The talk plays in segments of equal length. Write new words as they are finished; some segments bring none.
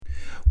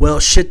Well,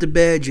 shit the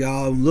bed,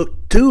 y'all.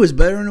 Look, 2 is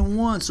better than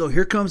 1. So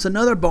here comes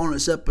another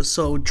bonus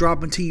episode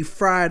dropping to you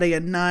Friday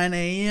at 9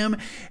 a.m.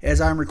 as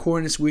I'm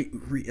recording this week,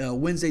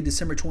 Wednesday,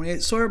 December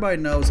 28th. So everybody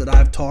knows that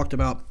I've talked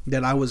about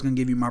that I was going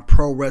to give you my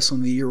Pro Wrestling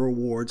of the Year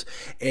awards.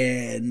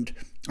 And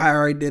I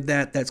already did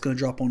that. That's going to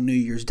drop on New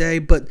Year's Day.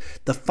 But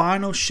the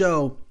final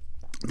show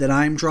that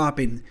I'm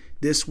dropping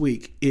this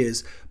week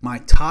is my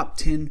top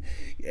 10.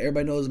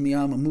 Everybody knows me.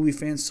 I'm a movie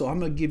fan. So I'm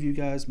going to give you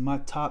guys my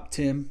top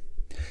 10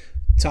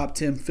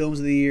 films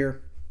of the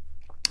year.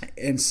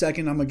 And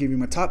second, I'm going to give you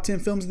my top 10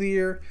 films of the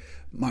year,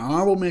 my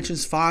honorable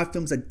mentions, 5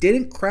 films that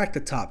didn't crack the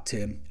top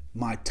 10,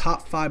 my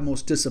top 5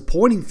 most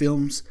disappointing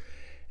films,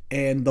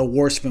 and the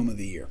worst film of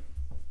the year.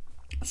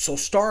 So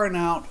starting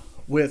out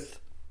with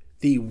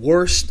the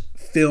worst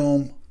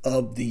film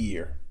of the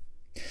year.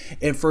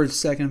 And for a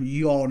second,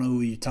 you all know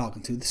who you're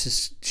talking to. This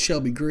is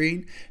Shelby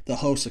Green, the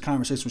host of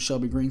Conversations with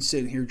Shelby Green,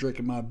 sitting here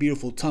drinking my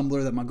beautiful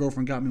tumbler that my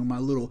girlfriend got me with my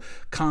little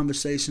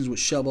Conversations with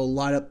Shelby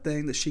light up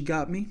thing that she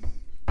got me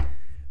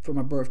for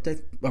my birthday,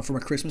 for my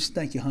Christmas.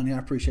 Thank you, honey. I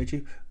appreciate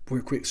you.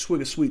 Real quick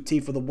swig of sweet tea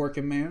for the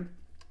working man.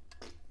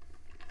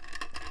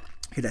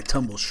 Hear that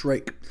tumble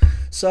shake.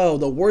 So,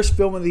 the worst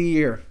film of the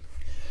year.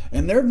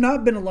 And there have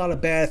not been a lot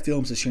of bad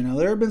films this year. Now,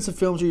 there have been some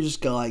films where you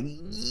just go like,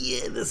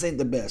 yeah, this ain't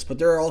the best. But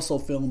there are also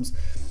films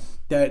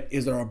that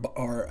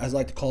are, as I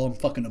like to call them,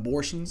 fucking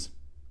abortions.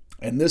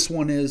 And this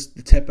one is,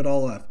 to tip it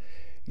all off,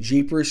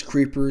 Jeepers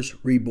Creepers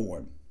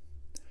Reborn.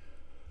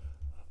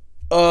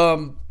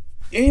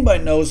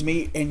 Anybody knows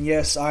me, and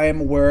yes, I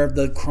am aware of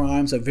the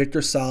crimes of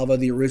Victor Salva,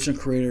 the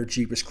original creator of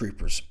Jeepers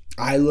Creepers.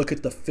 I look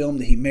at the film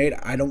that he made.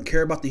 I don't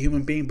care about the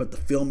human being, but the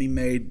film he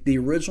made. The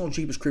original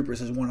Jeepers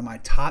Creepers is one of my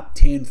top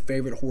 10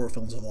 favorite horror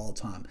films of all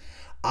time.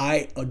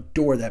 I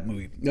adore that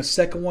movie. The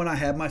second one, I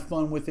had my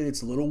fun with it.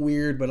 It's a little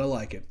weird, but I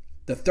like it.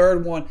 The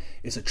third one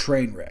is a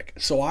train wreck.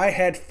 So I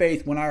had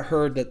faith when I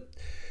heard that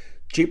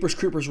Jeepers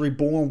Creepers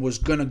Reborn was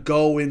going to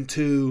go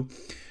into...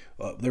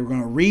 they were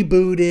going to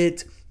reboot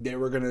it. They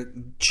were going to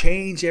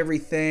change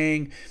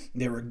everything.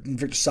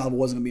 Victor Salva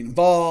wasn't going to be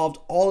involved.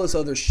 All this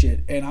other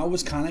shit. And I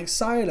was kind of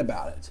excited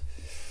about it.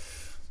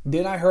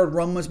 Then I heard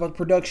rumblings about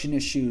production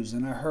issues.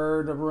 And I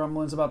heard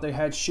rumblings about they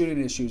had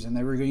shooting issues. And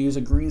they were going to use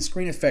a green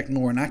screen effect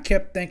more. And I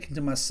kept thinking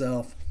to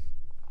myself,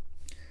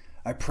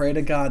 I pray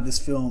to God this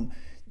film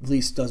at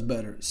least does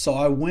better. So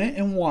I went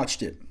and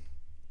watched it.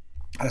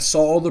 I saw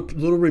all the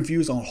little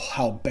reviews on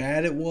how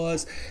bad it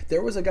was.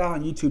 There was a guy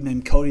on YouTube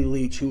named Cody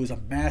Leach who was a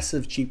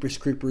massive Jeepers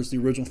Creepers, the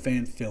original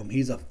fan film.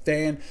 He's a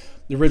fan,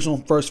 the original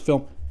first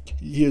film.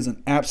 He is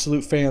an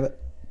absolute fan of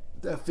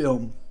that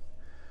film.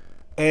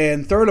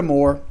 And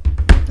furthermore,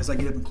 as I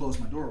get up and close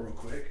my door real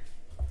quick.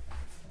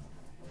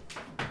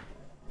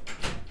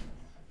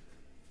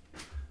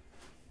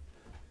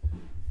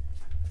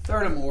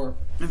 Furthermore,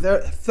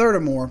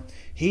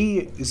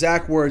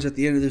 exact words at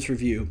the end of this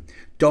review,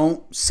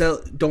 don't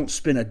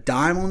spend a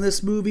dime on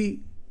this movie.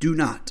 Do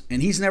not.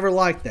 And he's never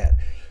liked that.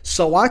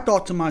 So I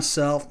thought to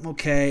myself,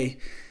 okay,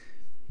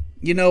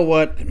 you know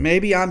what?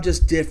 Maybe I'm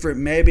just different.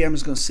 Maybe I'm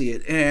just going to see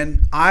it.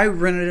 And I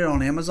rented it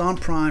on Amazon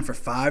Prime for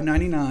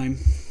 $5.99.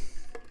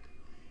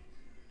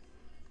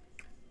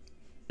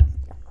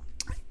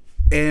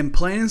 And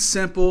plain and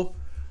simple,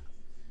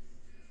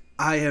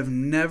 I have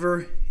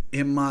never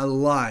in my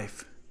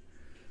life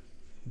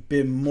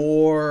been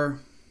more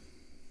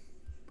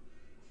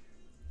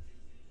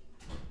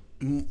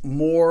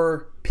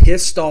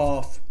pissed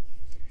off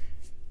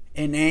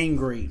and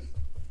angry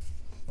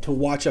to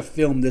watch a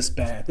film this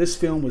bad. This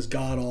film was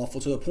god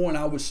awful to the point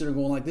I was sitting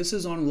going like, this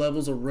is on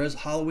levels of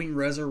Halloween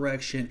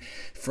Resurrection,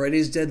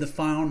 Freddy's Dead: The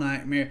Final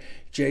Nightmare,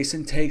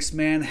 Jason Takes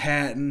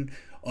Manhattan,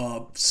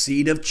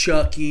 Seed of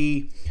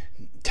Chucky,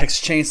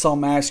 Texas Chainsaw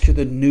Massacre,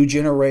 the new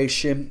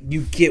generation.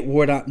 You get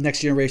where next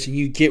generation.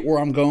 You get where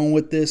I'm going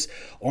with this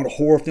on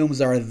horror films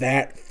that are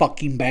that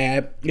fucking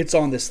bad. It's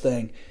on this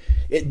thing.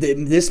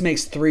 This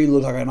makes 3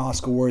 look like an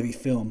Oscar-worthy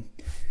film.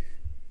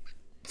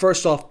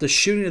 First off, the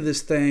shooting of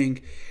this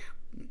thing,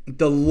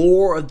 the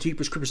lore of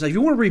Jeepers Creepers. Now, if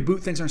you want to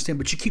reboot things, I understand,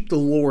 but you keep the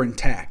lore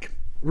intact.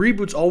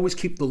 Reboots always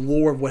keep the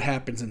lore of what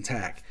happens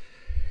intact.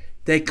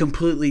 They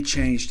completely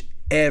changed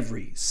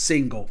every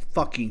single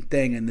fucking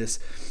thing in this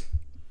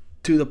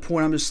to the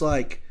point I'm just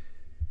like,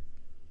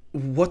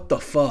 what the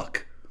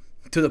fuck?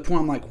 To the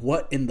point I'm like,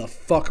 what in the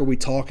fuck are we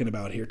talking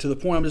about here? To the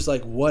point I'm just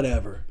like,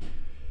 whatever.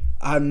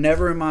 I've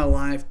never in my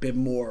life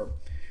been more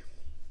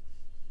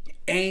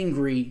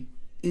angry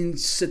and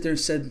sit there and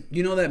said,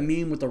 you know that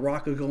meme with the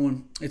Rocker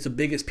going, it's the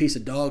biggest piece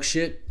of dog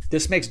shit?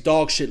 This makes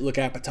dog shit look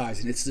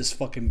appetizing. It's this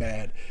fucking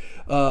bad.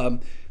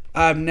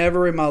 I've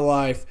never in my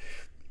life,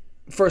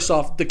 first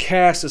off, the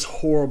cast is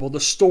horrible.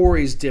 The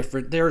story is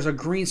different. There's a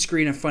green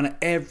screen in front of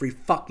every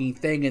fucking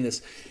thing in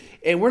this.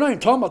 And we're not even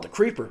talking about the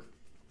creeper.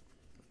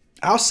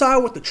 Outside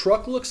what the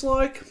truck looks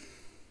like,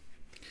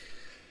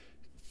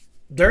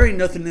 there ain't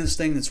nothing in this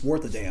thing that's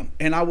worth a damn.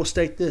 And I will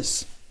state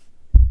this.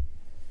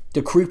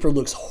 The creeper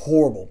looks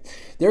horrible.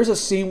 There's a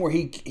scene where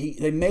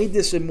they made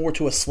this more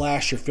to a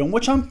slasher film,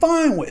 which I'm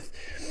fine with.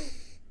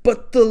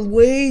 But the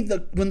way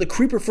when the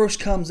creeper first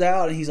comes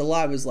out and he's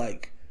alive is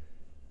like,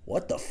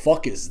 what the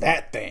fuck is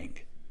that thing?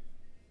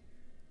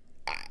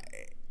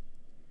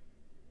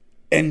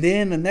 And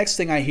then the next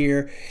thing I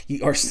hear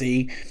or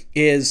see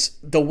is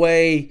the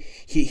way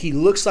he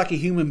looks like a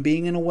human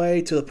being in a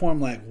way, to the point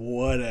I'm like,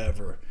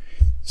 whatever.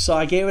 So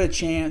I gave it a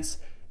chance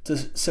to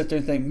sit there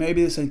and think,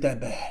 maybe this ain't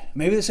that bad.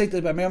 Maybe this ain't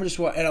that bad. Maybe I'm just...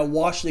 And I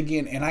watched it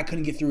again, and I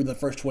couldn't get through the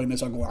first 20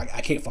 minutes. I'm going,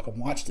 I can't fucking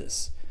watch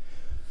this.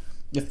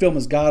 The film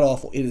is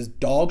god-awful. It is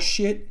dog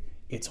shit.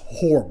 It's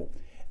horrible.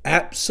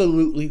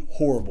 Absolutely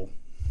horrible.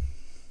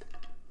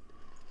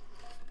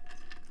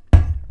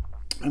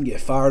 I'm getting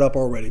fired up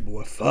already,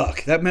 boy.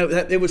 Fuck.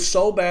 It was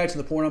so bad to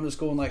the point I'm just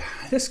going like,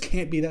 this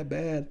can't be that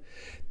bad.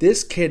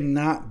 This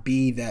cannot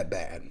be that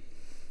bad.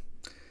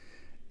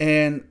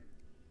 And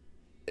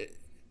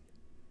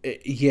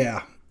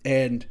yeah.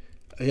 And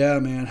yeah,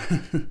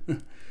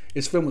 man.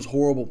 This film was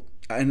horrible.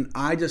 And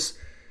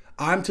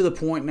I'm to the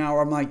point now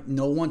where I'm like,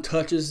 no one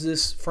touches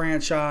this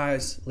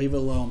franchise. Leave it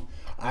alone.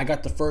 I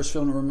got the first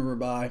film to remember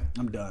by.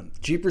 I'm done.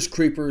 Jeepers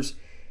Creepers.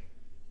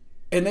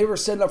 And they were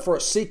setting up for a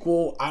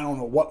sequel, I don't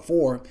know what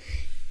for,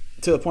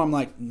 to the point I'm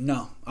like,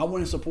 no, I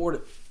wouldn't support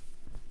it.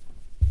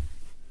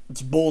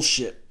 It's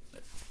bullshit.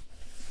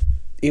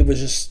 It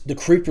was just, the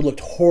creeper looked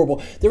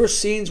horrible. There were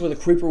scenes where the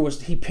creeper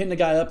he pinned the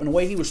guy up, and the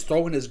way he was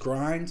throwing his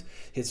grind,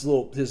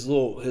 not his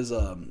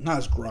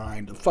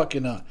grind,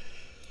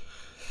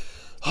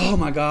 oh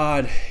my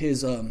God,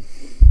 his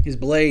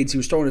blades, he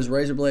was throwing his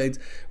razor blades,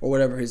 or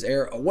whatever, his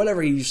arrow, or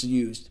whatever he used to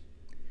use.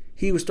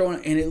 He was throwing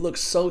it, and it looked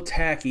so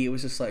tacky. It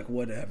was just like,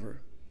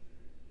 whatever.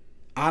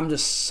 I'm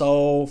just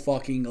so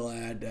fucking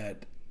glad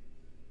that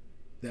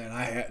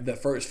the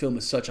first film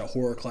is such a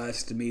horror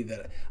classic to me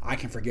that I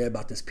can forget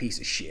about this piece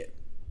of shit.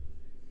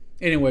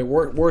 Anyway,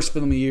 worst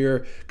film of the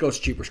year goes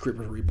Jeepers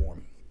Creepers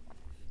Reborn.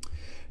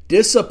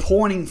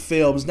 Disappointing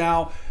films.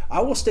 Now,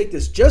 I will state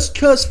this: just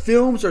because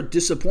films are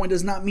disappointing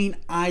does not mean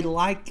I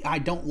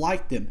don't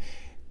like them.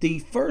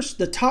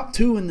 The top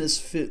two in this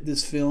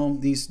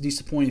film, these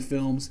disappointing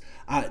films,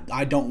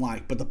 I don't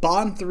like. But the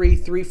bottom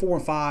 3, 4,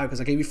 and 5,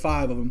 because I gave you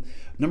 5 of them.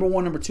 Number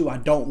 1, number 2, I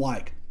don't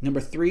like. Number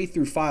 3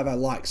 through 5, I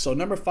like. So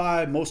number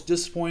 5, the most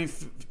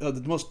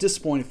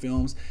disappointing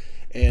films,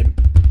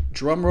 and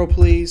drum roll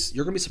please,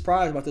 you're gonna be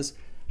surprised about this.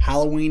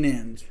 Halloween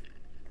Ends.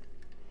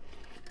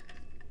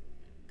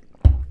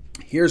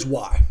 Here's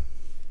why.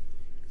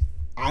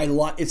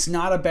 It's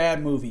not a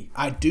bad movie.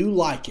 I do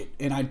like it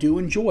and I do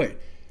enjoy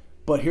it.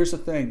 But here's the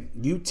thing.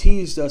 You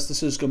teased us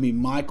this is going to be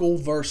Michael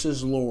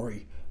versus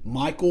Laurie.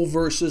 Michael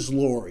versus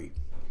Laurie.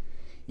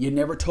 You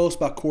never told us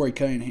about Corey,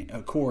 which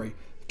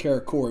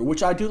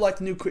I do like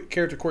the new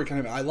character Corey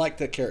Cunningham. I like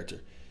that character.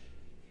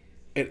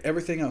 And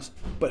everything else.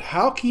 But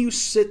how can you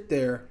sit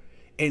there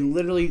and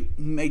literally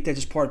make that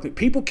just part of it?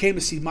 People came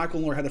to see Michael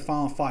and Laurie had the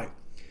final fight.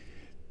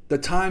 The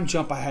time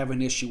jump I have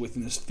an issue with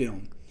in this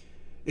film.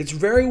 It's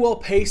very well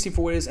pacing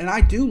for what it is, and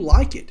I do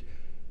like it.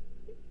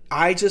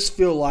 I just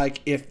feel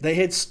like if they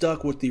had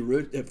stuck with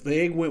if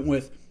they went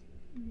with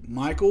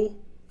Michael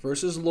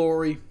versus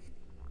Laurie,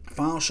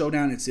 final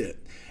showdown, it's it.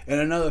 And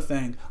another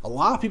thing, a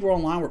lot of people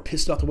online were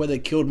pissed off the way they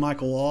killed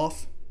Michael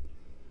off.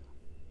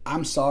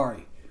 I'm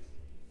sorry.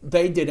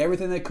 They did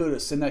everything they could to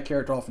send that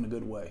character off in a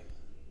good way.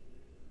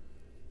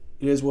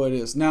 It is what it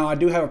is. Now, I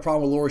do have a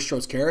problem with Laurie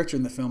Strode's character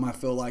in the film. I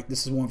feel like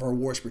this is one of her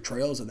worst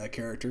portrayals of that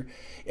character.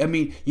 I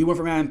mean, you went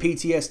from having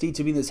PTSD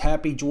to being this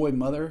happy, joy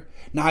mother.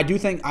 Now, I do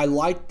think I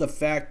like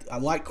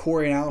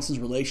Corey and Allison's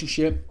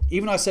relationship.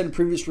 Even though I said in a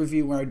previous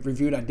review where I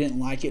reviewed I didn't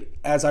like it,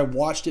 as I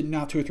watched it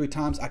now 2 or 3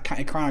 times,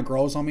 it kind of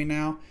grows on me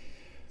now.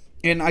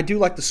 And I do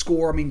like the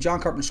score. I mean, John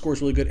Carpenter's score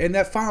is really good. And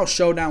that final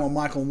showdown with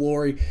Michael and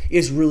Laurie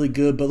is really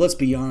good. But let's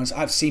be honest,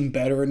 I've seen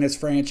better in this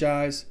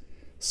franchise.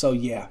 So,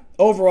 yeah.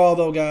 Overall,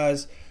 though,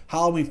 guys,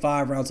 Halloween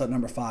 5 rounds out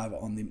number 5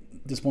 on the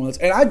disappointing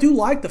list. And I do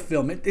like the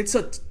film. It's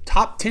a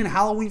top 10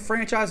 Halloween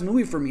franchise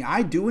movie for me.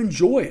 I do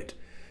enjoy it.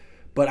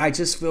 But I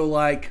just feel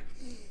like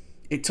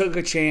it took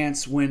a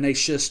chance when they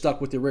should have stuck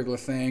with the regular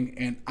thing.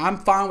 And I'm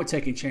fine with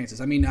taking chances.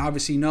 I mean,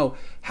 obviously,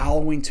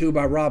 Halloween 2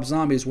 by Rob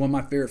Zombie is one of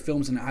my favorite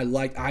films. And I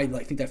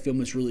think that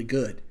film is really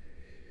good.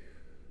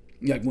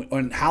 Like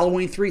on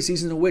Halloween 3,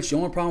 Season of the Witch, the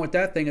only problem with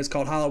that thing is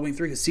called Halloween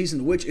 3 because Season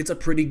of the Witch, it's a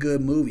pretty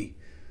good movie.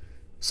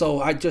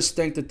 So I just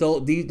think that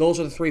those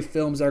are the 3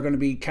 films that are going to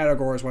be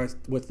categorized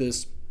with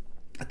this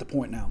at the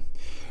point now.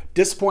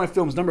 Disappointing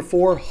films. Number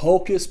 4,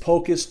 Hocus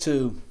Pocus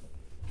 2.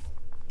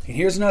 And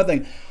here's another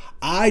thing.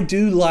 I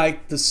do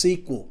like the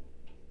sequel.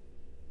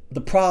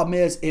 The problem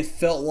is it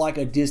felt like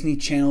a Disney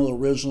Channel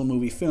original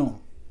movie film.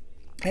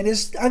 And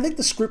I think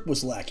the script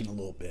was lacking a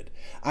little bit.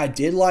 I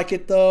did like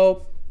it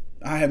though.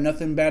 I have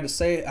nothing bad to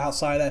say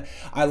outside of that.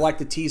 I like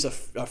to tease a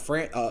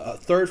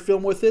third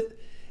film with it.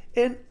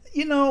 And,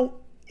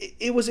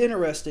 it was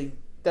interesting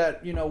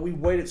that, we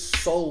waited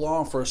so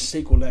long for a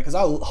sequel to that. Because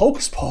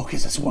Hocus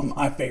Pocus is one of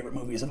my favorite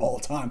movies of all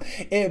time.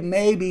 It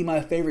may be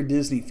my favorite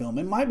Disney film.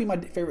 It might be my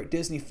favorite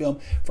Disney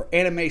film for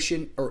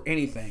animation or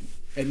anything.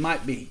 It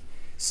might be.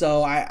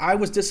 So I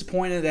was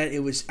disappointed that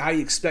I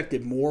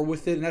expected more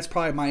with it. And that's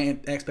probably my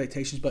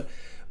expectations. But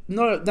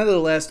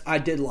nonetheless, I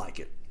did like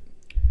it.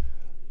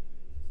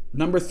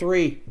 Number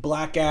 3,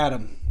 Black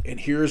Adam. And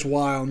here's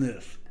why on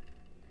this.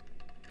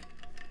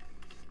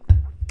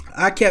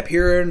 I kept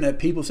hearing that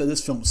people said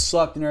this film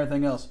sucked and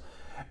everything else.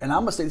 And I'm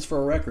going to say this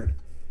for a record.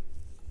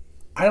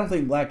 I don't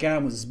think Black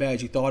Adam was as bad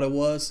as you thought it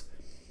was.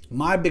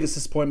 My biggest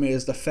disappointment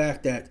is the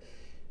fact that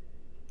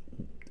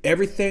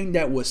everything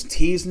that was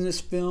teased in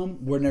this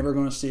film, we're never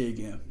going to see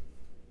again.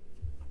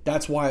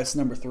 That's why it's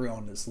number 3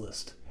 on this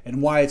list.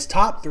 And why it's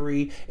top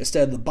 3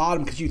 instead of the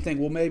bottom, because you think,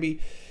 well, maybe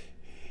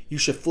you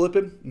should flip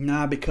it.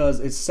 Nah, because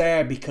it's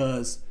sad,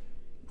 because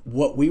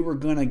what we were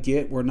going to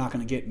get, we're not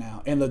going to get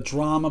now. And the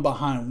drama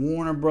behind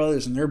Warner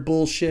Brothers and their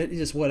bullshit, it's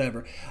just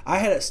whatever. I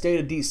had a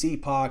State of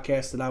DC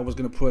podcast that I was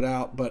going to put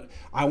out, but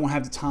I won't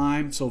have the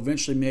time. So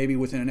eventually, maybe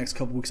within the next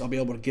couple weeks, I'll be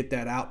able to get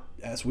that out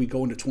as we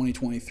go into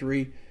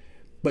 2023.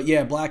 But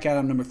yeah, Black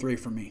Adam, number 3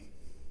 for me.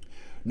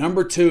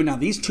 Number 2, now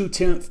these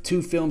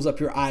two films up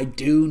here I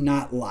do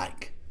not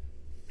like.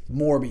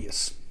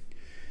 Morbius.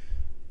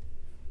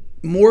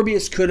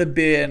 Morbius could have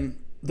been...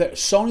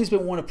 Sony's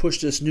been wanting to push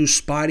this new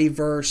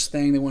Spideyverse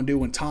thing they want to do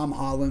when Tom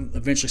Holland,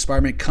 eventually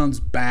Spider-Man, comes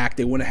back.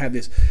 They want to have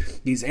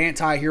these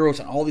anti-heroes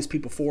and all these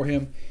people for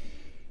him.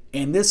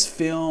 And this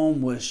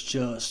film was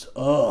just,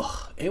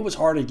 it was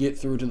hard to get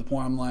through, to the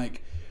point I'm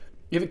like,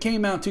 if it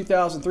came out in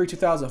 2003,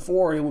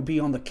 2004, it would be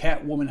on the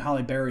Catwoman,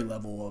 Halle Berry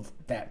level of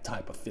that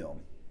type of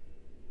film.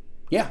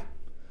 Yeah.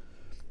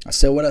 I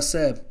said what I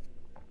said.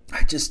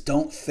 I just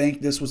don't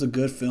think this was a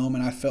good film,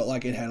 and I felt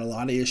like it had a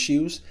lot of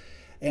issues.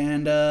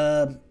 And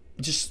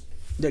just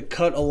that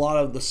cut a lot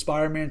of the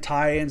Spider-Man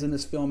tie-ins in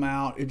this film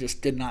out. It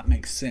just did not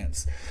make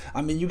sense.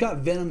 I mean, you got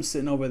Venom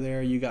sitting over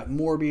there. You got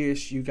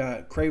Morbius. You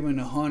got Kraven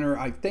the Hunter.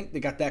 I think they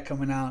got that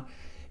coming out.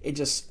 I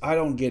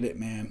don't get it,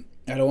 man.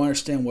 I don't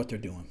understand what they're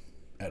doing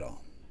at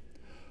all.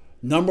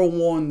 Number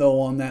 1, though,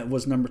 on that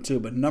was number 2.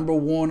 But number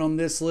 1 on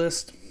this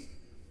list,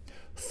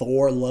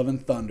 Thor: Love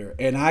and Thunder.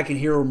 And I can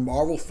hear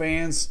Marvel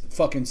fans,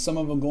 fucking some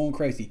of them going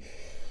crazy.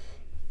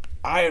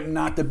 I am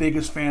not the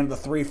biggest fan of the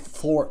three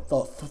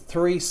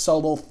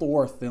solo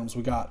Thor films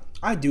we got.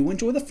 I do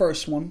enjoy the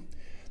first one.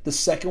 The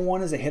second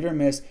one is a hit or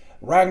miss.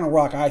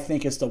 Ragnarok, I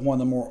think, is one of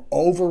the more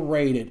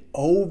overrated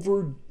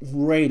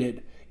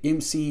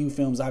MCU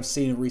films I've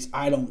seen in recent.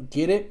 I don't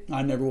get it.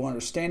 I never will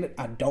understand it.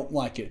 I don't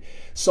like it.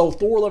 So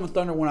Thor: Love and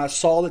Thunder, when I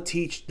saw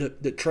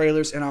the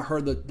trailers and I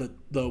heard the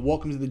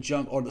Welcome to the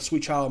Jungle or the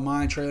Sweet Child of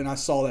Mine trailer, and I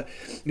saw that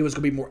it was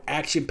going to be more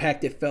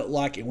action-packed, it felt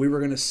like, and we were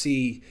going to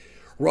see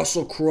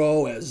Russell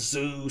Crowe as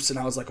Zeus, and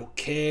I was like,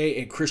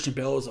 okay, and Christian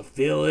Bale as a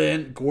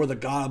villain, Gore the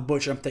God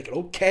Butcher. I'm thinking,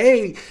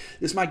 okay,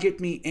 this might get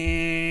me,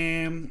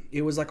 and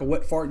it was like a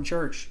wet fart in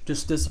church.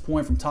 Just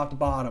disappointed from top to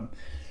bottom.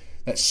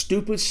 That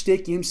stupid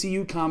stick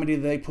MCU comedy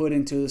that they put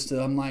into this,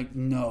 I'm like,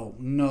 no,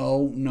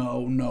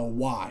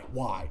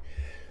 why?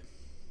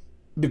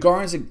 The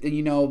Guardians,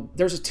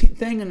 there's a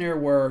thing in there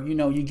where,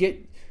 you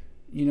get,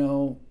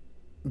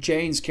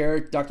 Jane's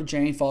character, Dr.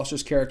 Jane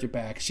Foster's character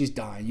back. She's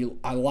dying.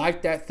 I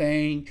like that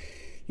thing.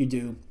 You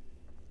do.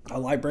 I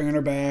like bringing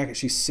her back if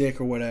she's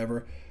sick or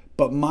whatever.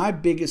 But my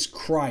biggest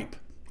gripe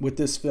with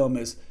this film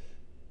is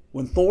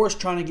when Thor's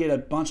trying to get a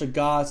bunch of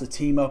gods to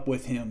team up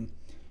with him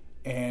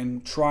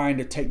and trying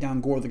to take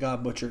down Gore the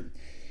God Butcher.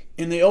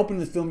 In the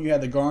opening of the film, you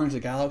had the Guardians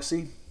of the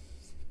Galaxy.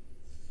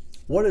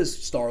 What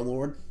is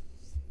Star-Lord?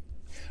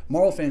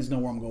 Marvel fans know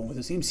where I'm going with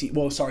this.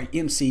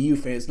 MCU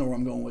fans know where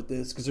I'm going with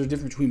this, because there's a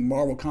difference between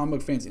Marvel comic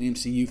book fans and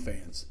MCU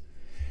fans.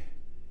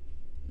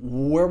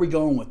 Where are we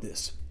going with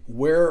this?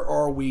 Where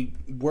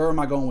am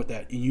I going with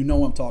that? And you know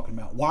what I'm talking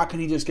about. Why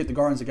couldn't he just get the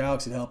Guardians of the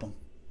Galaxy to help him?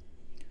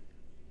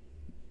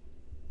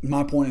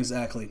 My point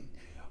exactly.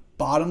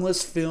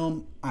 Bottomless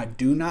film. I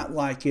do not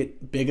like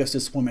it. Biggest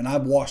disappointment.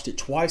 I've watched it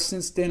twice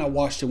since then. I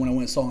watched it when I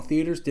went and saw it in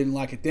theaters. Didn't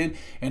like it then.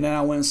 And then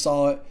I went and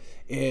saw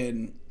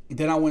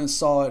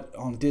it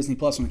on Disney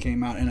Plus when it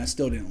came out, and I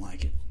still didn't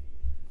like it.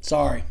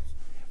 Sorry.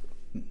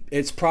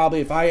 It's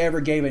probably, if I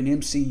ever gave an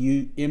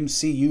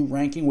MCU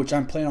ranking, which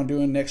I'm planning on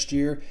doing next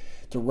year,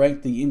 to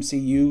rank the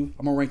MCU,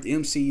 I'm gonna rank the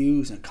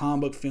MCUs and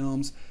comic book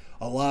films,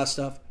 a lot of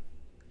stuff.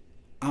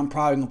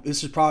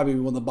 This is probably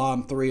one of the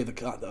bottom 3 of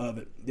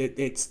it.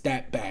 It's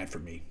that bad for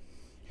me.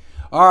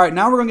 All right,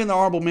 now we're gonna get into the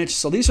honorable mentions.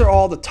 So these are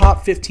all the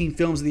top 15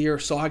 films of the year.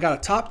 So I got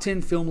a top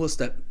 10 film list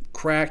that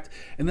cracked,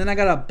 and then I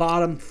got a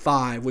bottom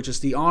 5, which is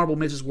the honorable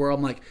mentions, where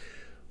I'm like,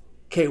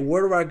 okay,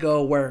 where do I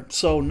go?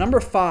 So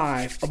number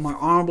 5 of my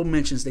honorable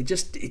mentions, it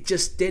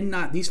just did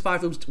not. These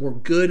 5 films were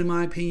good in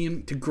my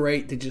opinion to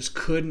great. They just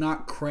could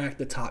not crack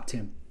the top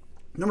 10.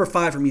 Number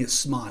 5 for me is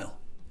Smile,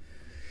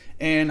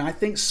 and I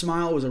think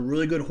Smile was a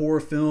really good horror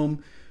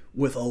film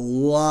with a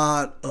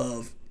lot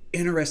of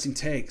interesting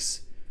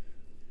takes.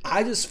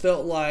 I just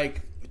felt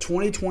like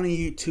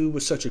 2022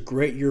 was such a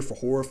great year for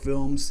horror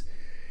films.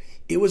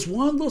 It was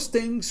one of those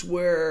things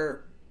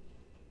where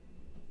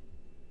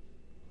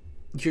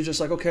you're just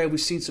like, okay, we've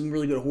seen some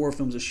really good horror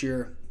films this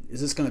year. Is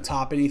this going to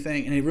top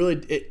anything?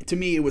 And to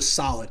me, it was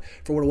solid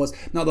for what it was.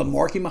 Now, the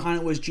marketing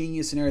behind it was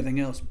genius and everything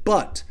else.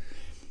 But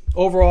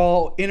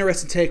overall,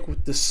 interesting take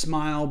with the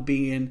Smile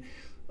being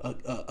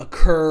a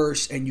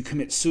curse and you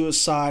commit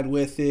suicide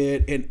with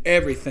it and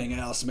everything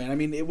else, man. I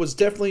mean, it was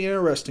definitely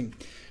interesting.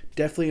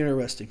 Definitely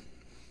interesting.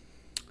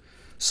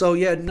 So,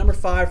 yeah, number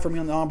 5 for me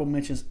on the honorable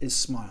mentions is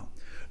Smile.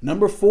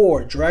 Number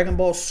 4, Dragon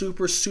Ball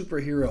Super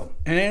Superhero.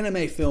 An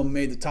anime film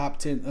made the top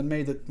 10,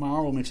 my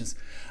honorable mentions.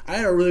 I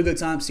had a really good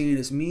time seeing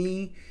this.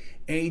 Me,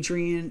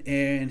 Adrian,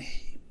 and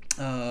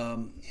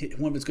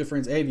one of his good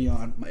friends,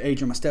 Adrian,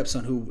 my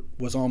stepson, who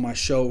was on my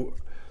show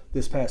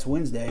this past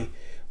Wednesday,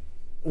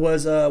 we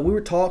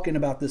were talking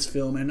about this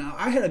film, and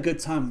I had a good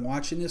time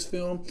watching this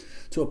film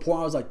to a point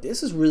I was like,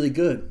 this is really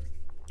good.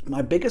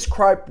 My biggest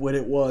gripe with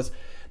it was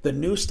the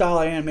new style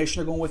of animation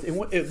they're going with.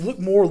 It looked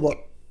more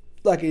like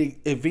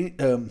it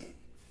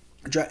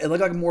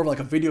looked like more of like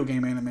a video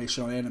game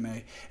animation on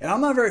anime, and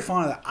I'm not very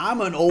fond of that.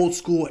 I'm an old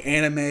school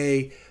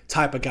anime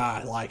type of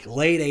guy, like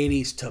late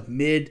 80s to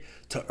mid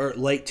to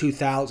late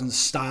 2000s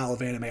style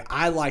of anime.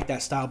 I like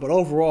that style, but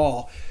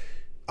overall,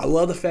 I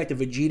love the fact that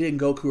Vegeta and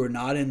Goku are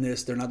not in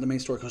this. They're not the main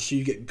story. So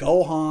you get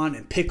Gohan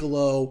and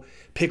Piccolo.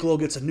 Piccolo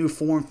gets a new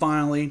form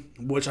finally,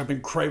 which I've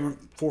been craving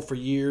for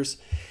years.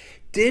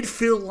 Did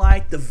feel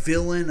like the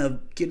villain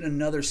of getting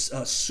another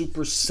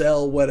Super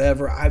Cell,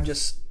 whatever. I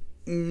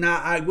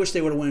wish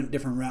they would have went a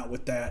different route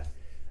with that.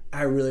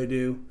 I really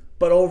do.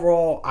 But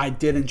overall, I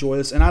did enjoy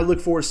this, and I look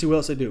forward to see what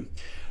else they do.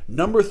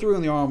 Number 3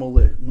 on the honorable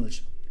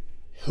list,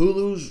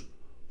 Hulu's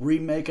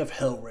remake of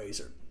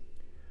Hellraiser.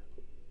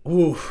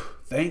 Ooh,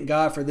 thank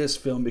God for this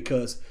film,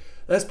 because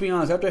let's be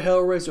honest, after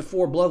Hellraiser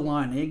 4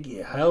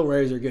 Bloodline,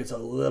 Hellraiser gets a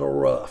little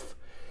rough.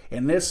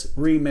 And this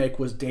remake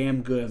was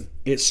damn good.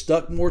 It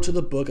stuck more to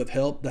the book of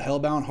the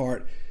Hellbound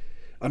Heart.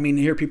 I mean,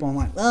 you hear people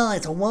online, oh,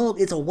 it's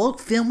a woke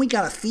film. We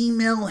got a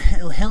female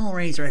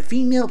Hellraiser, a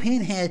female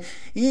Pinhead.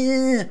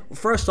 Yeah.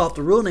 First off,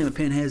 the real name of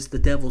Pinhead is the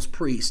Devil's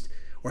Priest,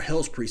 or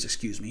Hell's Priest,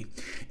 excuse me.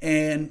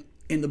 And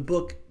in the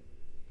book,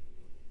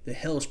 the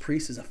Hell's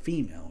Priest is a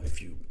female,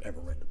 if you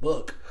ever read the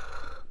book.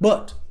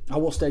 But I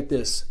will state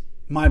this.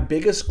 My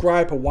biggest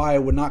gripe of why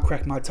it would not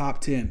crack my top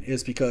 10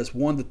 is because,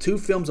 one, the 2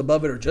 films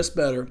above it are just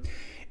better.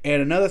 And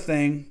another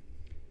thing,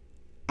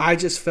 I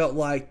just felt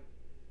like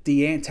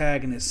the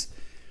antagonist,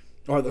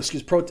 or the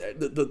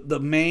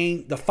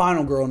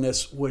final girl in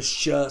this was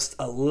just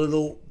a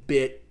little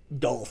bit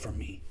dull for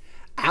me.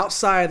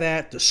 Outside of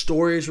that, the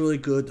story is really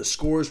good, the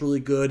score is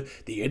really good,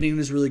 the ending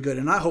is really good,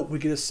 and I hope we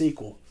get a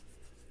sequel.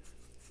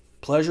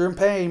 Pleasure and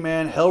pain,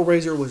 man.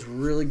 Hellraiser was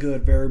really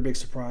good. Very big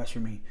surprise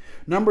for me.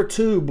 Number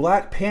 2,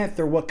 Black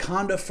Panther,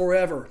 Wakanda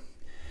Forever.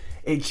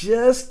 It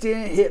just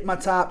didn't hit my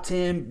top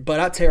 10, but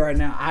I tell you right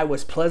now, I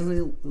was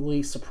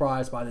pleasantly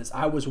surprised by this.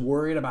 I was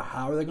worried about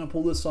how are they going to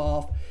pull this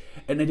off,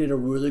 and they did a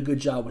really good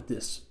job with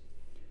this.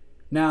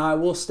 Now, I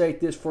will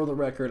state this for the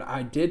record.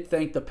 I did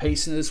think the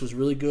pacing of this was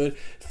really good.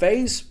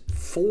 Phase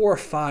 4 or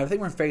 5, I think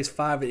we're in Phase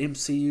 5 at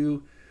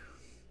MCU.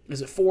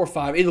 Is it 4 or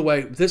 5? Either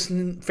way, this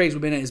phase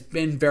we've been in has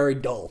been very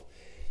dull.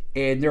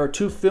 And there are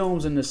 2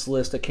 films in this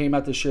list that came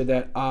out this year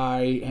that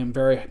I am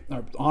very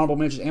honorable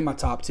mentions in my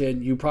top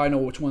 10. You probably know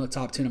which one of the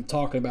top 10 I'm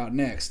talking about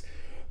next.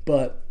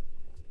 But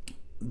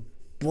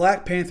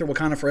Black Panther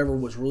Wakanda Forever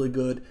was really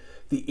good.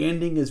 The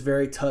ending is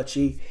very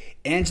touchy.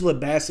 Angela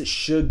Bassett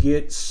should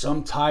get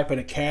some type of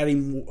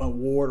Academy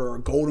Award or a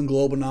Golden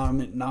Globe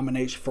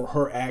nomination for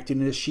her acting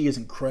in this. She is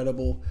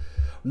incredible.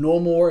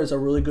 Namor is a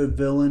really good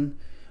villain.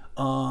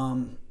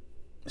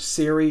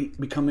 Siri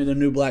becoming the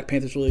new Black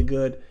Panther is really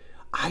good.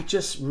 I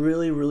just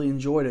really, really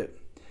enjoyed it.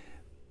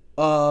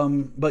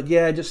 But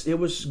yeah, it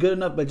was good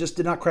enough, but just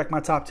did not crack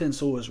my top 10,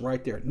 so it was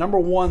right there. Number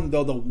 1,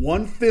 though, the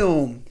one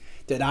film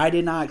that I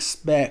did not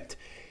expect,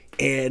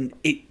 and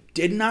it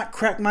did not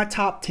crack my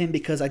top 10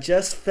 because I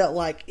just felt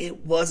like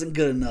it wasn't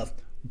good enough.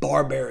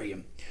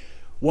 Barbarian.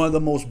 One of the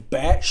most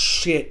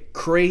batshit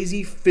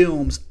crazy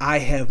films I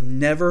have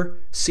never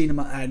seen in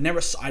my. I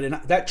did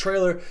not. That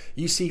trailer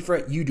you see for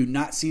it, you do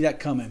not see that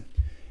coming.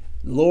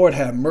 Lord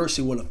have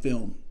mercy, what a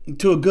film.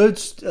 To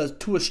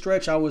a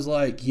stretch, I was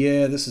like,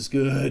 yeah, this is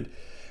good.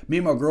 Me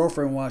and my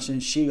girlfriend watching,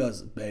 she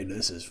goes, babe,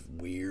 this is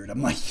weird.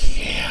 I'm like,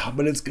 yeah,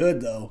 but it's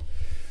good though.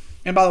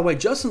 And by the way,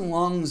 Justin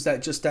Long's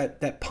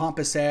that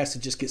pompous ass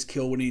that just gets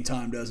killed any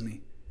time, doesn't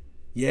he?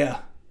 Yeah.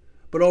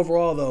 But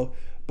overall though,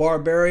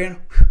 Barbarian,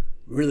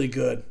 really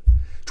good.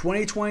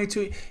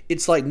 2022,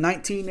 it's like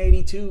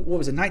 1982. What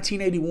was it?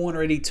 1981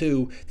 or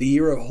 82, the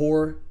year of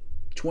horror.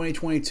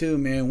 2022,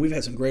 man, we've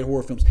had some great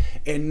horror films.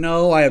 And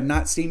no, I have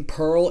not seen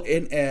Pearl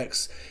and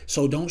X,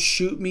 so don't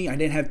shoot me. I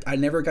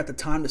never got the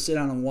time to sit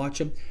down and watch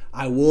them.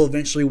 I will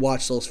eventually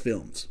watch those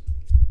films.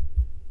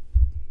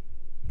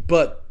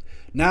 But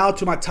now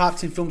to my top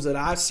 10 films that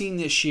I've seen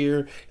this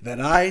year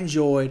that I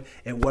enjoyed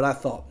and what I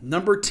thought.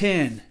 Number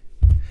 10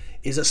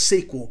 is a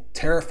sequel,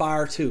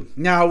 Terrifier 2.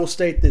 Now, I will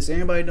state this.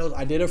 Anybody knows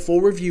I did a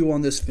full review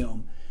on this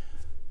film.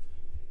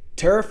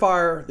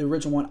 Terrifier, the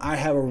original one, I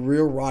have a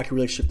real rocky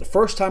relationship. The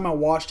first time I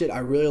watched it, I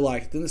really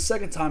liked it. Then the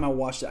second time I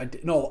watched it,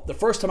 the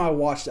first time I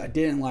watched it, I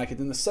didn't like it.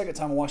 Then the second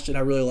time I watched it,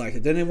 I really liked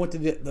it. Then it went to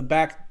the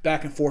back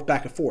and forth.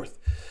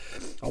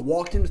 I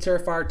walked into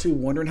Terrifier 2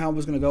 wondering how it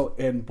was going to go,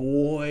 and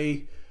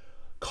boy,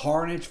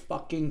 Carnage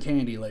fucking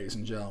candy, ladies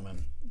and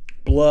gentlemen.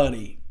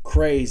 Bloody,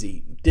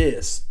 crazy,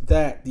 this,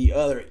 that, the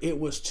other. It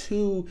was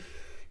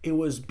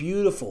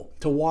beautiful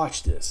to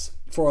watch this.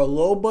 For a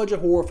low budget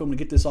horror film to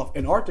get this off.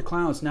 And Art the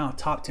Clown is now a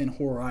top 10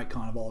 horror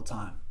icon of all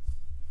time.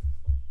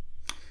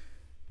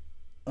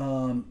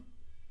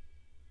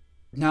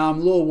 Now I'm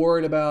a little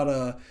worried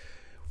about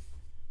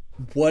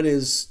what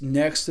is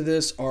next to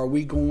this. Are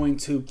we going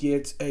to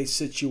get a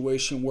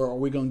situation where are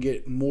we going to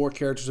get more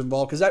characters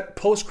involved? Because that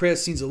post-credit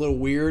scene's a little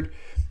weird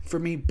for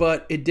me,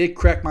 but it did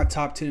crack my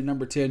top 10 at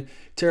number 10.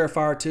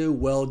 Terrifier 2,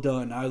 well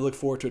done. I look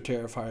forward to a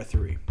Terrifier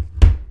 3.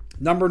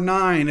 Number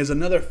 9 is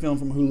another film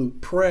from Hulu,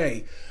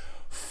 Prey.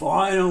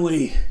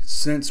 Finally,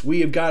 since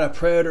we have got a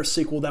Predator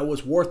sequel that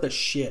was worth a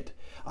shit.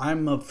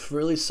 I'm a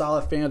really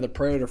solid fan of the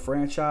Predator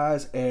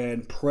franchise,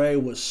 and Prey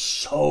was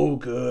so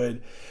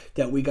good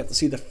that we got to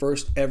see the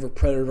first ever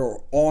Predator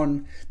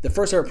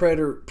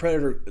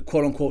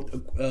quote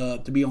unquote,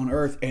 to be on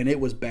Earth, and it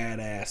was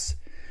badass.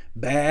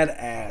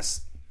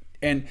 Badass.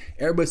 And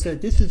everybody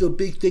said, this is a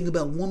big thing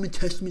about woman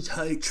testaments,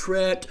 how it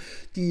trapped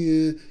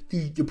the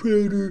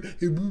Predator.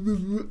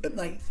 And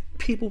like,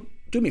 people,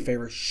 do me a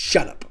favor,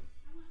 shut up.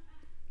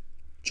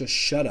 Just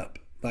shut up.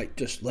 Like,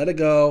 just let it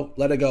go.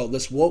 Let it go.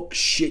 This woke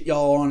shit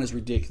y'all on is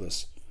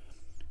ridiculous.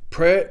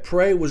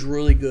 Prey was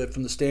really good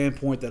from the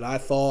standpoint that I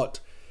thought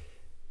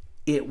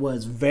it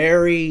was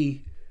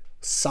very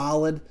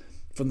solid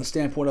from the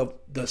standpoint of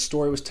the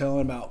story was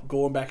telling about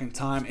going back in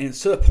time. And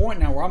it's to the point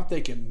now where I'm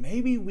thinking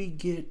maybe we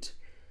get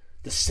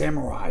the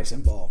samurais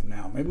involved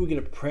now. Maybe we get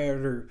a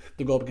Predator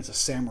to go up against a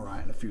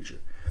samurai in the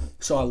future.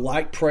 So I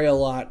like Prey a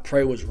lot.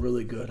 Prey was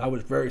really good. I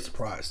was very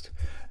surprised.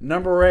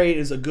 Number 8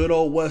 is a good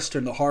old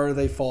Western, The Harder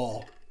They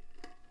Fall.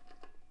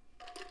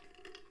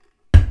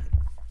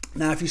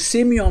 Now, if you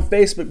see me on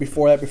Facebook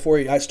before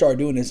I started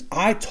doing this,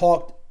 I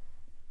talked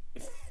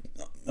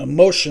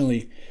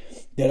emotionally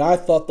that I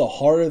thought The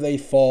Harder They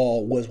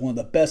Fall was one of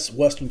the best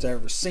Westerns I've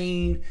ever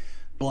seen,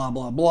 blah,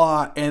 blah,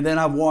 blah. And then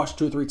I've watched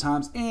 2 or 3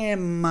 times,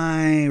 and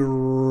my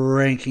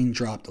ranking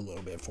dropped a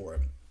little bit for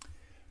it.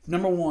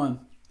 Number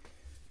 1.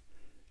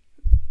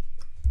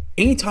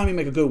 Anytime you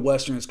make a good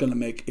Western, it's gonna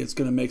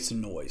make some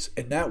noise.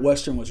 And that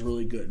Western was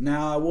really good.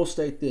 Now, I will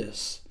state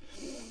this.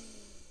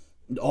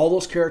 All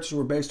those characters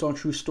were based on a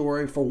true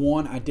story. For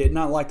one, I did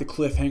not like the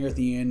cliffhanger at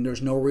the end.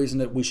 There's no reason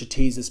that we should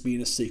tease this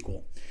being a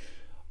sequel.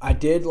 I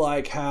did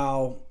like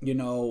how,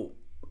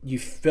 you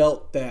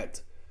felt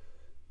that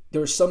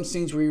there were some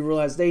scenes where you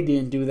realized they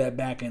didn't do that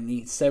back in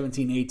the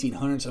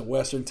 1800s of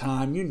Western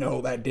time. You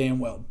know that damn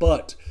well.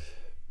 But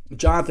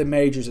Jonathan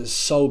Majors is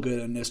so good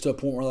in this to a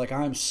point where, like,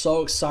 I'm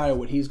so excited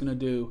what he's going to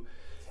do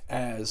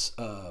as...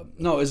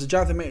 is it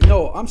Jonathan Majors?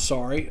 No, I'm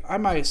sorry.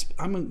 I'm going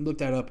to look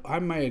that up. I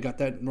might have got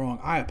that wrong.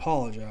 I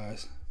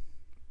apologize.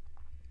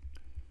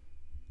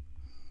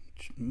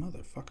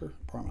 Motherfucker.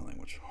 Pardon my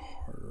language.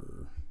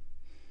 Harder.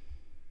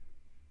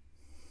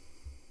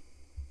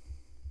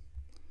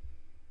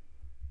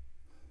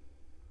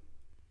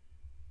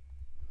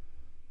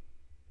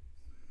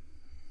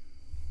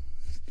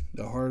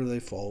 The Harder They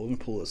Fall. Let me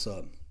pull this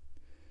up.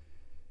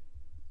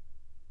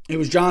 It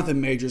was Jonathan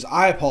Majors.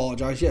 I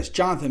apologize. Yes,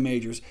 Jonathan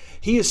Majors.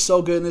 He is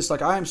so good in this.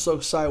 Like, I am so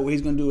excited what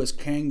he's going to do as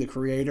Kang, the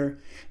creator,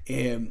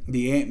 and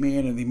the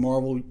Ant-Man and the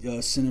Marvel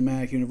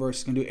Cinematic Universe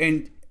is going to do.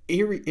 And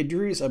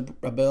Idris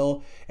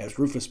Elba as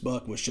Rufus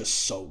Buck was just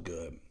so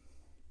good.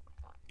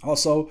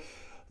 Also,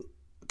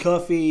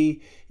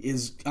 Cuffy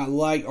is, I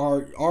like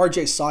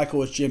RJ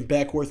Cycle as Jim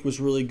Beckworth was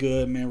really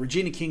good. Man,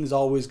 Regina King is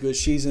always good.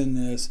 She's in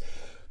this.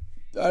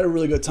 I had a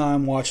really good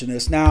time watching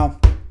this.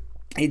 Now,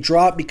 it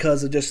dropped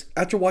because of just,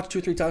 after watching 2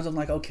 or 3 times, I'm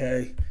like,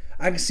 okay,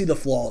 I can see the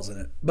flaws in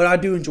it. But I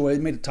do enjoy it.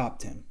 It made the top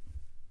 10.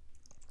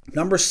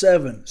 Number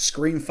 7,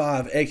 Scream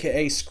 5,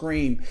 a.k.a.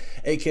 Scream,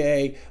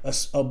 a.k.a. a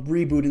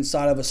reboot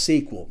inside of a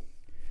sequel.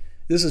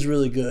 This is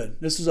really good.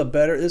 This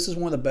is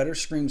one of the better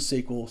Scream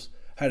sequels.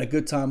 Had a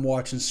good time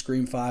watching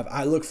Scream 5.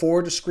 I look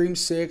forward to Scream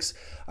 6.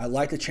 I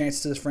like the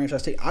chances this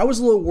franchise take. I was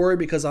a little worried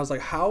because I was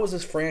like, how is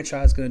this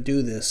franchise going to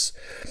do this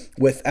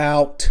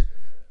without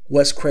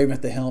Wes Craven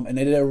at the helm? And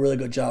they did a really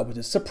good job with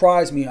this.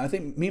 Surprised me. I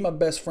think me and my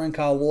best friend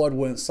Kyle Lloyd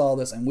went and saw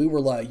this, and we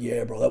were like,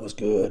 yeah, bro, that was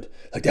good.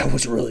 Like, that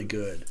was really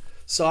good.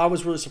 So I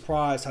was really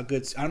surprised how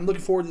good. I'm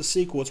looking forward to the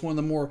sequel. It's one of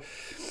the more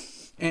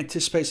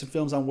anticipation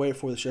films I'm waiting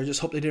for this year. I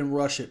just hope they didn't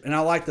rush it. And I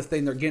like the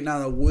thing, they're getting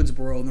out of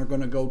Woodsboro and they're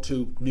going to go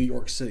to New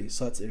York City.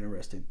 So that's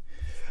interesting.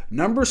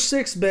 Number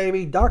 6,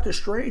 baby, Doctor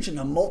Strange and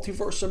the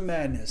Multiverse of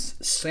Madness.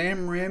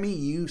 Sam Raimi,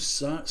 you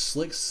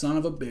slick son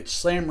of a bitch.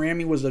 Sam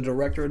Raimi was the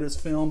director of this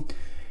film.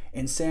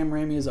 And Sam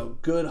Raimi is a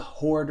good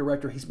horror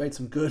director. He's made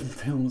some good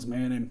films,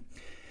 man. And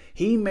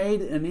he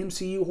made an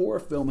MCU horror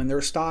film in their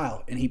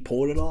style. And he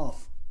pulled it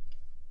off.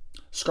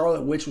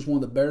 Scarlet Witch was one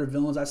of the better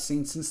villains I've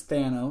seen since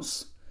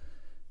Thanos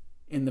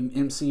in the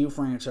MCU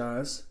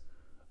franchise.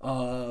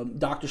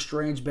 Doctor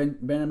Strange,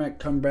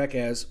 Benedict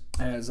Cumberbatch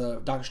as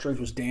Doctor Strange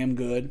was damn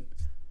good.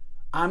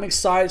 I'm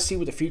excited to see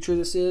what the future of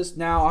this is.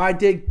 Now, I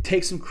did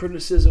take some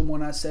criticism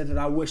when I said that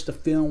I wish the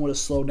film would have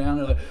slowed down.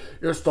 They're like,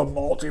 it's the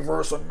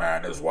multiverse of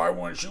madness. Why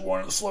wouldn't you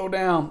want it to slow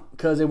down?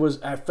 Because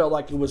I felt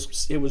like it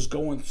was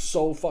going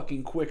so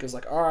fucking quick. It's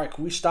like, all right,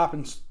 can we stop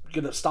and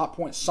get a stop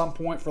point some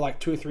point for like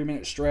 2 or 3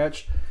 minute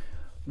stretch?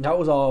 That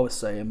was all I was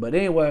saying. But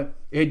anyway,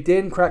 it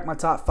didn't crack my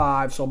top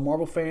 5. So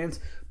Marvel fans,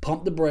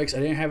 pump the brakes. I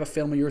didn't have a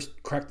film of yours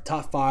crack the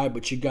top 5,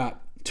 but you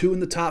got 2 in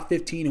the top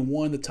 15 and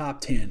 1 in the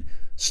top 10.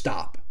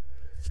 Stop.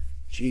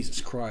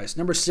 Jesus Christ.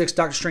 Number 6,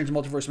 Doctor Strange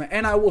Multiverse Man.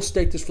 And I will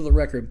state this for the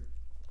record.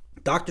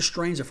 Doctor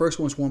Strange, the first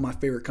one, is one of my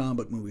favorite comic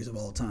book movies of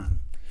all time.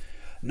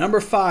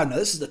 Number 5. Now,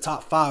 this is the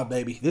top 5,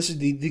 baby. This is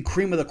the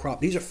cream of the crop.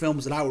 These are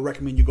films that I would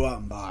recommend you go out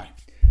and buy.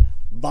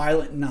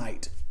 Violent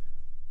Night.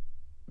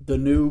 The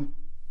new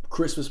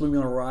Christmas movie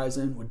on the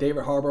horizon with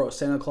David Harbour as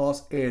Santa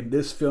Claus. And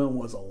this film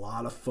was a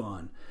lot of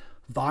fun.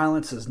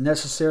 Violence is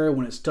necessary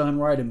when it's done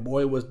right. And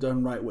boy, it was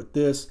done right with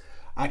this.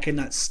 I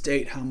cannot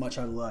state how much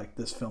I liked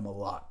this film a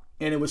lot.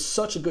 And it was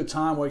such a good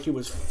time where it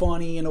was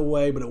funny in a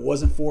way, but it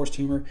wasn't forced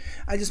humor.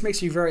 It just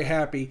makes me very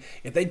happy.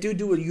 If they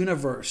do a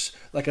universe,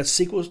 like a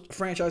sequel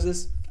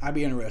franchises, I'd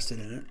be interested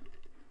in it.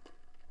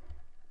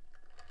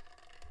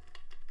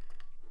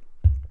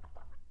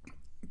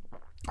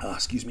 Oh,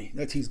 excuse me.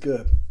 That tea's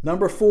good.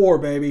 Number 4,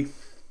 baby.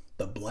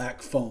 The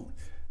Black Phone.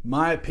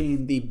 My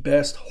opinion, the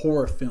best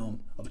horror film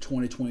of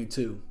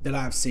 2022 that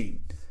I've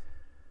seen.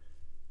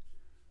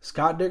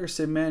 Scott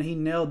Derrickson, man, he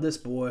nailed this,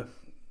 boy.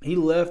 He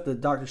left the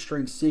Doctor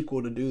Strange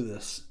sequel to do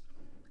this.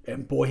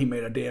 And boy, he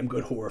made a damn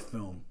good horror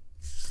film.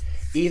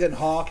 Ethan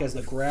Hawke as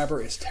the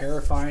Grabber is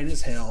terrifying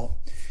as hell.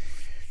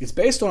 It's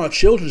based on a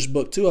children's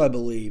book too, I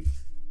believe.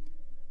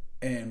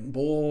 And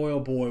boy, oh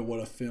boy, what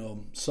a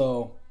film.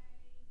 So,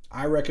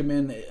 I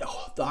recommend,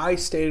 I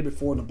stated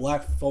before, The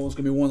Black Phone is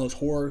going to be one of those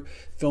horror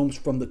films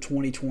from the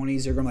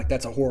 2020s. They're going to be like,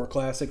 that's a horror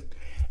classic.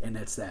 And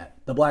that's that.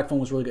 The Black Phone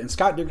was really good. And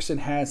Scott Derrickson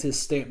has his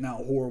stamp now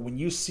horror. When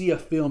you see a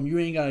film, you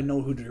ain't got to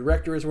know who the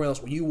director is or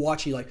else. When you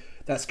watch it, like,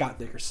 that's Scott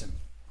Derrickson.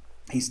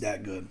 He's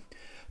that good.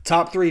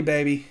 Top 3,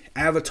 baby.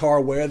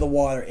 Avatar, Way of the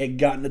Water. It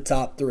got in the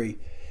top 3.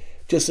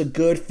 Just a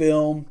good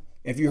film.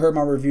 If you heard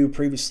my review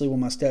previously with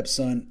my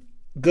stepson,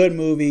 good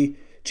movie.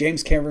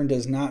 James Cameron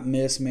does not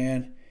miss,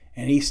 man.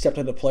 And he stepped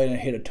to the plate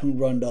and hit a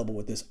 2-run double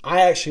with this.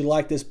 I actually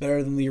like this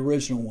better than the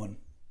original one.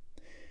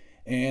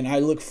 And I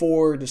look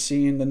forward to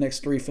seeing the next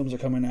 3 films are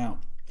coming out.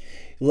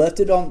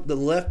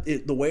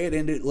 The way it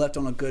ended, left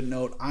on a good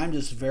note. I'm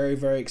just very,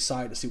 very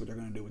excited to see what they're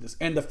going to do with this.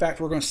 And the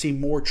fact we're going to see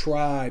more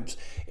tribes,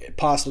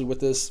 possibly with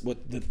this,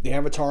 with the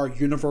Avatar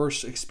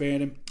universe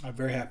expanding. I'm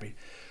very happy.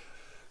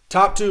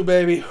 Top 2,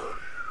 baby.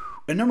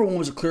 And number 1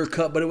 was a clear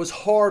cut, but it was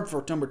hard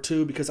for number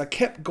 2 because I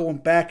kept going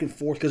back and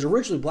forth. Because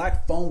originally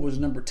Black Phone was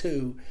number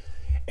 2.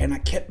 And I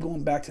kept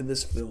going back to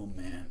this film,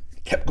 man.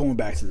 Kept going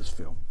back to this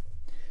film.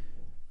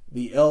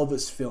 The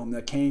Elvis film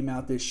that came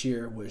out this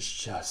year was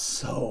just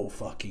so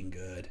fucking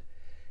good.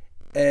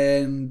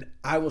 And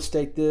I will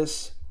state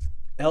this.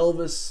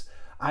 Elvis,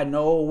 I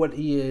know what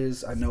he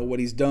is. I know what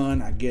he's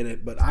done. I get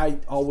it. But I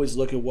always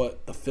look at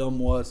what the film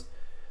was.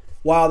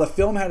 While the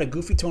film had a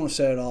goofy tone to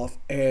set it off,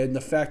 and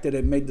the fact that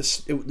it made the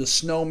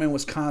snowman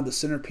was kind of the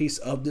centerpiece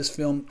of this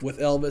film with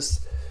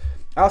Elvis.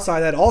 Outside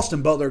that,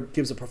 Austin Butler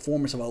gives a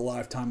performance of a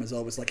lifetime as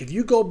Elvis. Like, if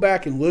you go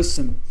back and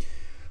listen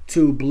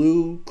to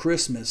Blue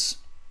Christmas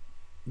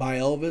by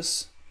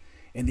Elvis,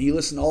 and then you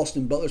listen to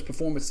Austin Butler's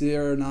performance the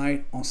other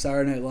night on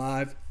Saturday Night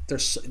Live,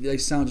 they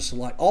sound just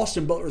alike.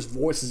 Austin Butler's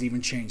voice has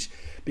even changed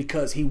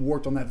because he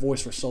worked on that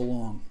voice for so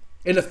long.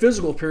 In the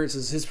physical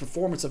appearances, his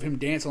performance of him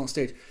dancing on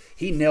stage,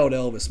 he nailed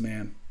Elvis,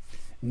 man.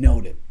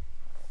 Nailed it.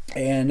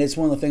 And it's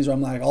one of the things where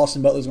I'm like,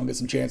 Austin Butler's going to get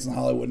some chances in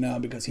Hollywood now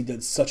because he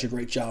did such a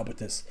great job with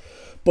this.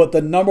 But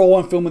the number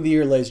 1 film of the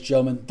year, ladies and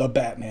gentlemen, The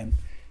Batman.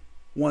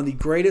 One of the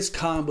greatest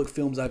comic book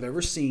films I've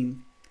ever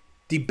seen.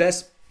 The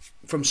best,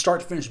 from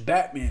start to finish,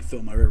 Batman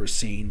film I've ever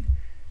seen.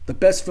 The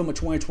best film of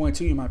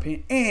 2022, in my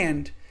opinion.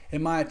 And,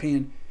 in my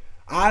opinion,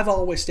 I've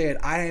always said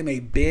I am a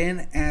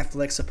Ben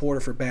Affleck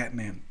supporter for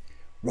Batman.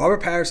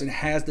 Robert Pattinson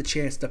has the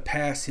chance to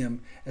pass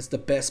him as the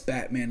best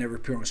Batman ever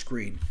appeared on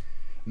screen.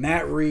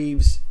 Matt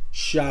Reeves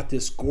shot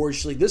this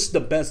gorgeously. This is the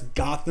best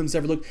Gotham's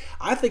ever looked.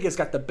 I think it's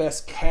got the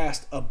best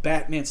cast of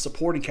Batman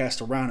supporting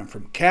cast around him,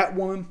 from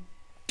Catwoman,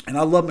 and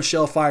I love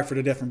Michelle Pfeiffer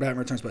to death from Batman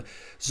Returns, but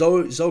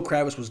Zoe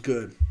Kravitz was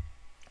good.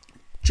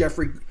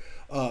 Jeffrey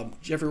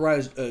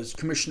Wright as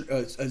Commissioner,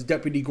 as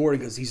Deputy Gordon,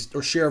 because he's,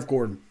 or Sheriff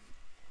Gordon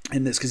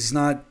in this, because he's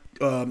not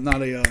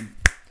a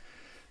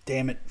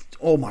damn it.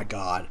 Oh my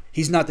God.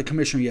 He's not the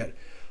commissioner yet.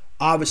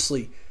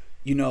 Obviously,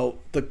 you know,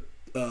 the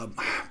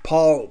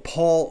Paul,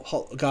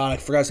 God, I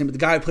forgot his name, but the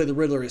guy who played the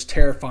Riddler is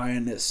terrifying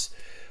in this.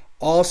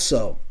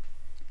 Also,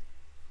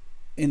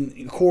 and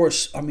of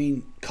course, I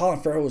mean, Colin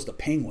Farrell was the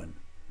Penguin.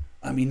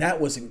 I mean,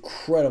 that was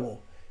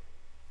incredible.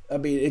 I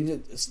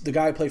mean, the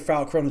guy who played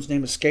Falcon, whose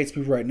name escapes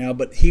me right now,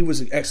 but he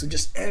was excellent.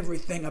 Just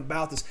everything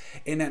about this.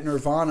 And that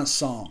Nirvana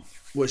song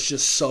was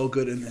just so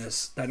good in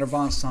this. That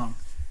Nirvana song.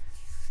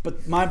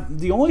 But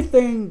the only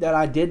thing that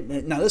I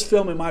didn't... Now, this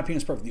film, in my opinion,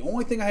 is perfect. The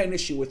only thing I had an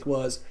issue with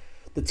was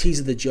the tease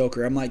of the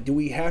Joker. I'm like, do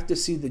we have to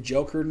see the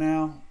Joker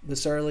now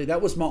this early?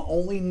 That was my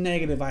only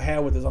negative I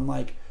had with this. I'm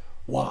like,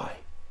 why?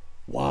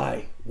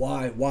 Why?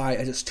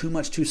 Is it too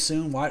much too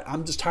soon? Why?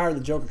 I'm just tired of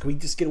the Joker. Can we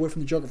just get away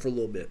from the Joker for a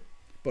little bit?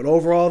 But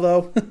overall,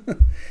 though,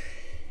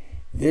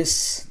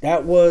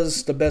 that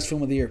was the best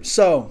film of the year.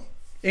 So,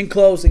 in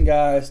closing,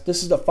 guys,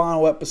 this is the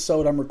final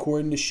episode I'm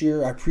recording this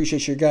year. I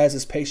appreciate your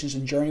guys' patience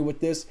and journey with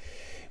this.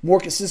 More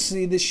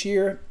consistency this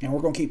year, and we're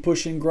going to keep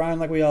pushing and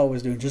grind like we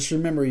always do. Just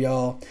remember,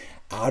 y'all,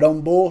 I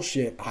don't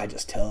bullshit. I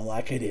just tell it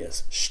like it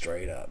is,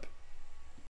 straight up.